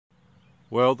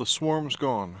Well, the swarm's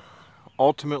gone.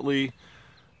 Ultimately,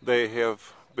 they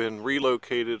have been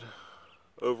relocated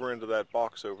over into that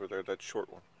box over there, that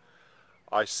short one.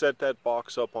 I set that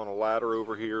box up on a ladder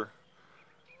over here,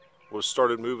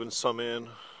 started moving some in.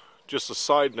 Just a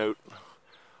side note,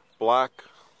 black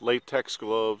latex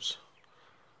gloves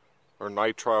or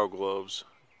nitrile gloves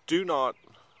do not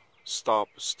stop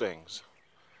stings.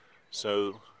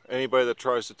 So anybody that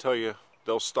tries to tell you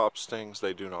they'll stop stings,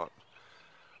 they do not.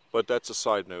 But that's a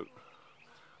side note.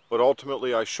 But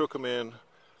ultimately I shook them in.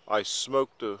 I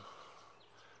smoked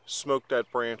that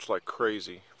branch like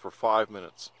crazy for 5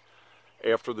 minutes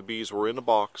after the bees were in the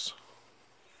box,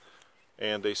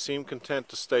 and they seem content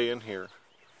to stay in here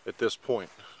at this point.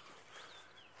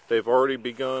 They've already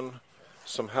begun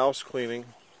some house cleaning.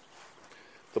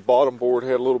 The bottom board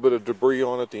had a little bit of debris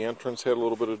on it, the entrance had a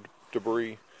little bit of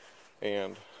debris,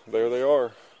 and there they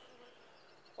are.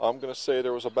 I'm going to say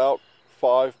there was about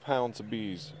 5 pounds of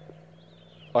bees.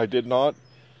 I did not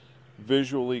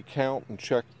visually count and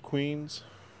check queens.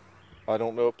 I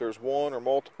don't know if there's one or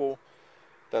multiple.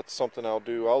 That's something I'll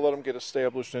do. I'll let them get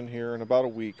established in here. In about a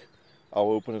week,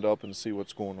 I'll open it up and see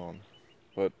what's going on.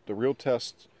 But the real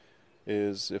test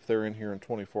is if they're in here in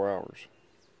 24 hours.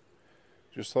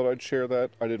 Just thought I'd share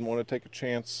that. I didn't want to take a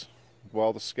chance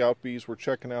while the scout bees were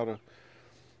checking out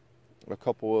a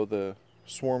couple of the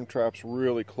swarm traps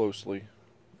really closely.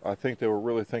 I think they were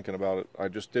really thinking about it. I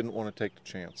just didn't want to take the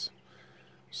chance.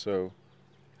 So,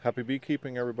 happy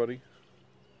beekeeping, everybody.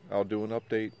 I'll do an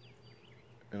update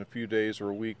in a few days or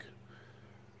a week.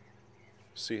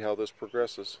 See how this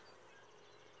progresses.